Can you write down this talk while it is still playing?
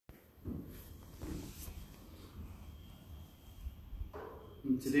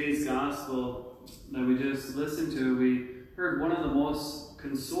In today's gospel that we just listened to, we heard one of the most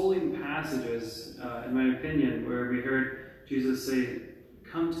consoling passages, in my opinion, where we heard Jesus say,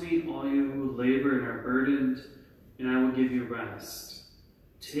 "Come to me, all you who labor and are burdened, and I will give you rest.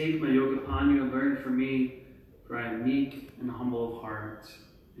 Take my yoke upon you and learn from me, for I am meek and humble of heart,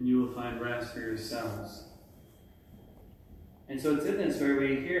 and you will find rest for yourselves." And so it's in this where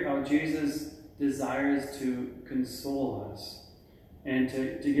we hear how Jesus desires to console us and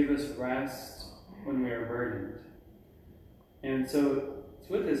to give us rest when we are burdened. And so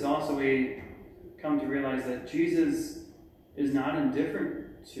with this also we come to realize that Jesus is not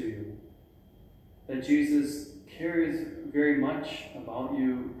indifferent to you, that Jesus cares very much about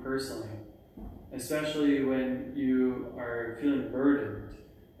you personally, especially when you are feeling burdened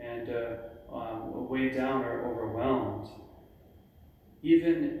and weighed down or overwhelmed.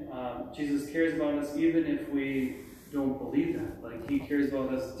 Even Jesus cares about us even if we don't believe that. Like, he cares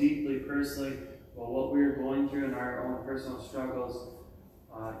about us deeply, personally, about what we're going through in our own personal struggles,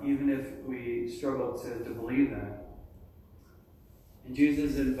 even if we struggle to believe that. And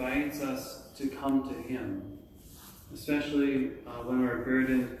Jesus invites us to come to him, especially when we're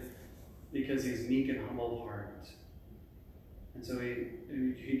burdened, because he's meek and humble of heart. And so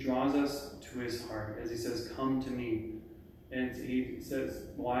he draws us to his heart as he says, "Come to me." And he says,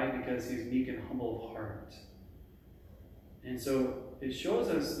 why? Because he's meek and humble of heart. And so it shows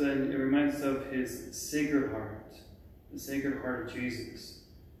us then, it reminds us of his sacred heart, the sacred heart of Jesus.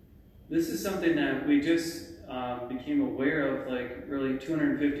 This is something that we just became aware of like really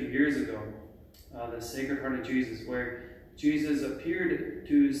 250 years ago, the sacred heart of Jesus, where Jesus appeared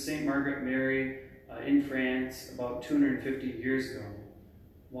to St. Margaret Mary in France about 250 years ago.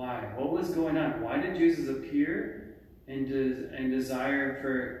 Why? What was going on? Why did Jesus appear and desire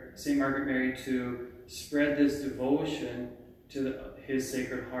for St. Margaret Mary to spread this devotion to his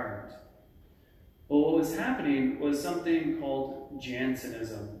sacred heart? Well, what was happening was something called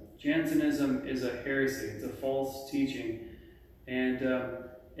Jansenism. Jansenism is a heresy. It's a false teaching. And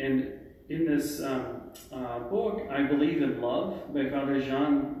in this book, I Believe in Love, by Father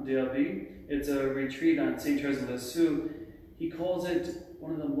Jean d'Albi, it's a retreat on St. Therese of Lisieux. He calls it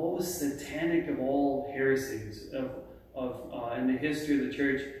one of the most satanic of all heresies in the history of the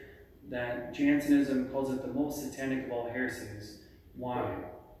church, that Jansenism calls it the most satanic of all heresies. Why?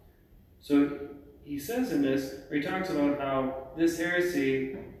 So he says in this, where he talks about how this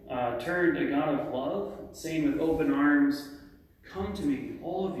heresy turned a God of love, saying with open arms, "Come to me,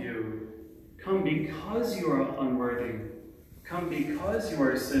 all of you. Come because you are unworthy. Come because you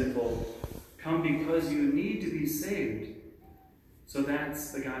are sinful. Come because you need to be saved." So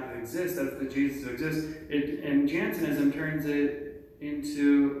that's the God who exists. That's the Jesus who exists. And Jansenism turns it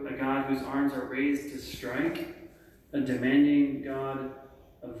into a God whose arms are raised to strike, a demanding God,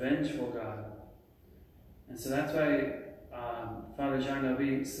 a vengeful God. And so that's why Father Jean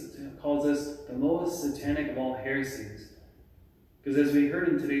d'Albi calls this the most satanic of all heresies. Because as we heard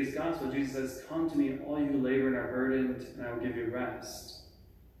in today's gospel, Jesus says, "Come to me, all you labor and are burdened, and I will give you rest."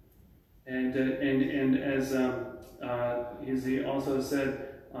 And as he also said,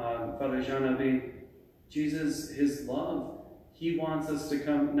 Father Jean d'Albi, Jesus, his love, he wants us to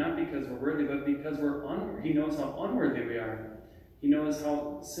come not because we're worthy, but because he knows how unworthy we are. He knows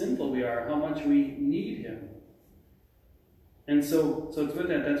how sinful we are, how much we need him. And so it's with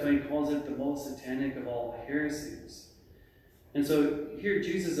that, that's why he calls it the most satanic of all heresies. And so here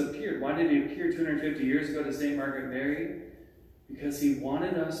Jesus appeared. Why did he appear 250 years ago to St. Margaret Mary? Because he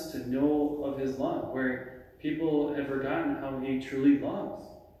wanted us to know of his love, where people have forgotten how he truly loves.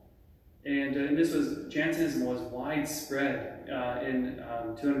 And Jansenism was widespread in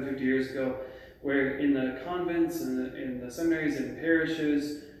 250 years ago, where in the convents and in the seminaries and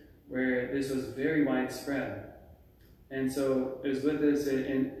parishes, where this was very widespread. And so it was with this,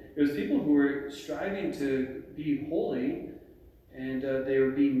 and it was people who were striving to be holy, and they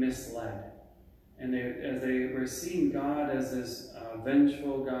were being misled. And as they were seeing God as this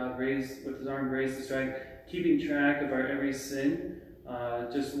vengeful God raised with his arm raised to strike, keeping track of our every sin,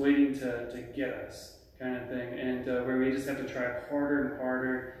 just waiting to get us, kind of thing, and where we just have to try harder and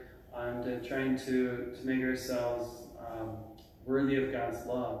harder on trying to make ourselves worthy of God's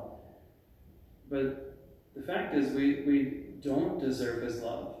love. But the fact is, we don't deserve his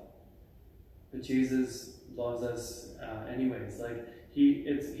love, but Jesus loves us anyways. Like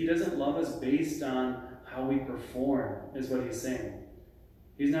he doesn't love us based on how we perform, is what he's saying.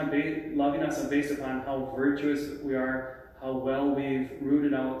 He's not loving us based upon how virtuous we are, how well we've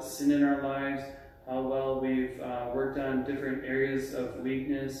rooted out sin in our lives, how well we've worked on different areas of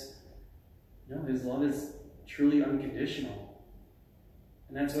weakness. No, his love is truly unconditional.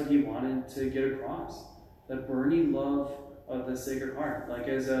 And that's what he wanted to get across. The burning love of the Sacred Heart. Like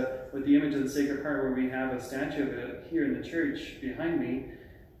with the image of the Sacred Heart, where we have a statue of it here in the church behind me,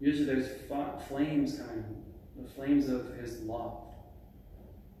 usually there's flames coming, the flames of his love.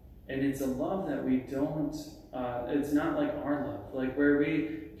 And it's a love that we don't, it's not like our love, like where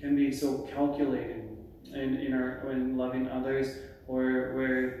we can be so calculating in loving others, or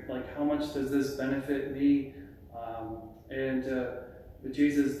where, like, how much does this benefit me? But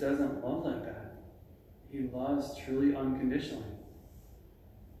Jesus doesn't love like that. He loves truly unconditionally.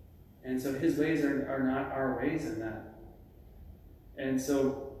 And so his ways are not our ways in that. And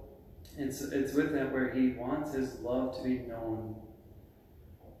so it's with that where he wants his love to be known.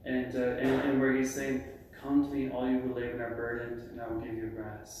 And where he's saying, come to me, all you who labor and are burdened, and I will give you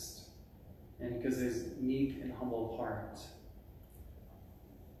rest. And because of his meek and humble heart.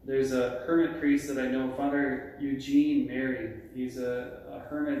 There's a hermit priest that I know, Father Eugene Mary. He's a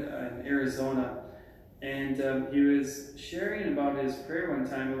hermit in Arizona. And he was sharing about his prayer one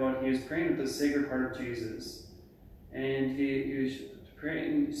time, about he was praying with the Sacred Heart of Jesus. And he was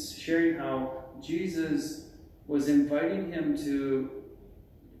praying, sharing how Jesus was inviting him to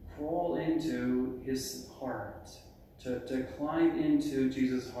crawl into his heart, to climb into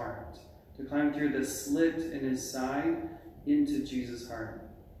Jesus' heart, to climb through the slit in his side into Jesus' heart.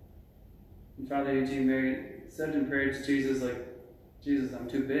 And Father Eugene Mary said in prayer to Jesus, like, Jesus, I'm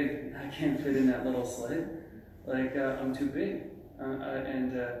too big. I can't fit in that little slit. Like, I'm too big.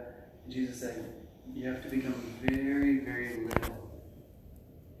 And Jesus said, you have to become very, very little.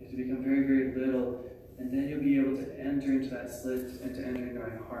 You have to become very, very little, and then you'll be able to enter into that slit and to enter into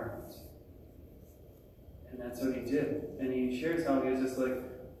my heart. And that's what he did. And he shares how he was just like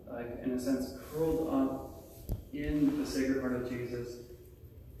in a sense, curled up in the Sacred Heart of Jesus,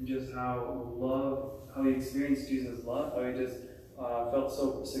 and just how he experienced Jesus' love, how he just felt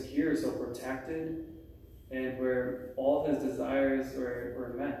so secure, so protected, and where all his desires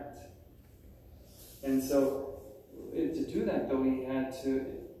were met. And so, to do that, though, he had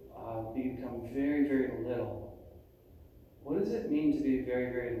to become very, very little. What does it mean to be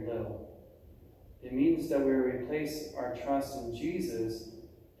very, very little? It means that we place our trust in Jesus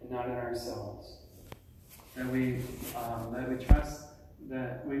and not in ourselves. And we trust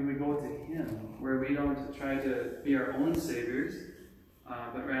that we go to him, where we don't try to be our own saviors,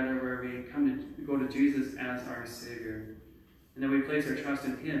 but rather where we go to Jesus as our Savior. And then we place our trust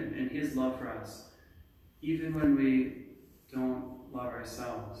in him and his love for us, even when we don't love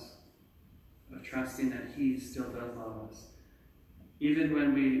ourselves, of trusting that he still does love us. Even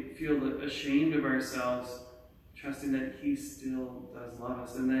when we feel ashamed of ourselves, trusting that he still does love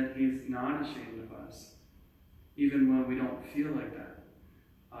us and that he's not ashamed of us, even when we don't feel like that.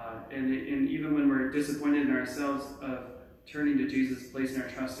 And even when we're disappointed in ourselves, of turning to Jesus, placing our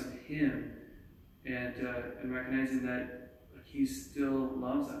trust in him, and recognizing that he still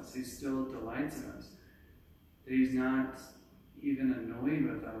loves us, he still delights in us, that he's not even annoyed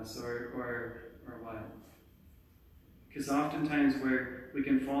with us or what. Because oftentimes where we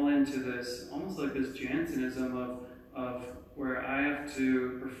can fall into this, almost like this Jansenism of where I have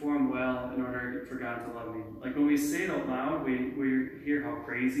to perform well in order for God to love me. Like when we say it out loud, we hear how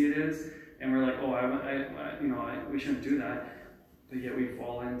crazy it is, and we're like, oh, we shouldn't do that. But yet we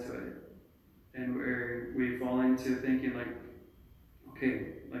fall into it, and we fall into thinking like,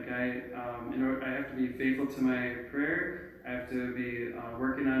 okay, like I have to be faithful to my prayer. I have to be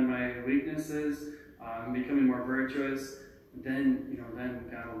working on my weaknesses, becoming more virtuous. Then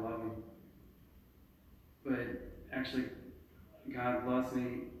God will love me. But actually, God loves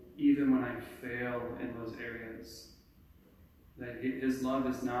me even when I fail in those areas. That his love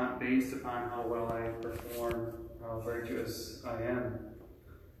is not based upon how well I perform, how virtuous I am.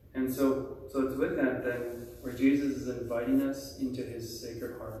 And so it's with that then where Jesus is inviting us into his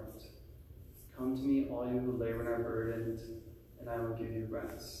Sacred Heart. Come to me, all you who labor and are burdened, and I will give you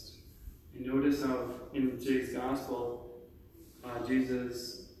rest. And notice how in today's Gospel,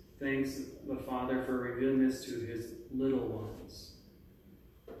 Jesus thanks the Father for revealing this to his little ones.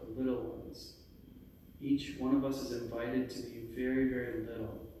 The little ones. Each one of us is invited to be very, very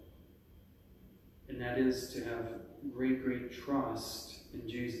little. And that is to have great, great trust in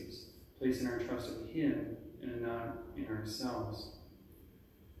Jesus, placing our trust in him and not in ourselves.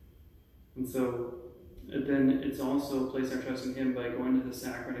 And so then it's also place our trust in him by going to the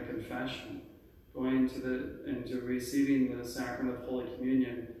sacrament of confession, going to receiving the sacrament of Holy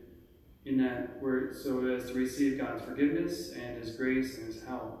Communion, in that we're so as to receive God's forgiveness and his grace and his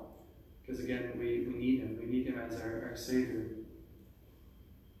help. Because again, we need him. We need him as our Savior.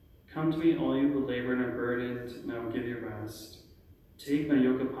 Come to me, all you who labor and are burdened, and I will give you rest. Take my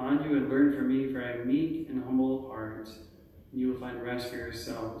yoke upon you and learn from me, for I am meek and humble of heart, and you will find rest for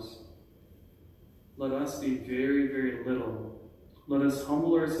yourselves. Let us be very, very little. Let us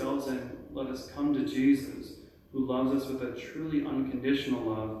humble ourselves and let us come to Jesus, who loves us with a truly unconditional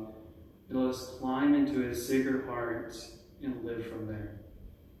love, and let us climb into his sacred heart and live from there.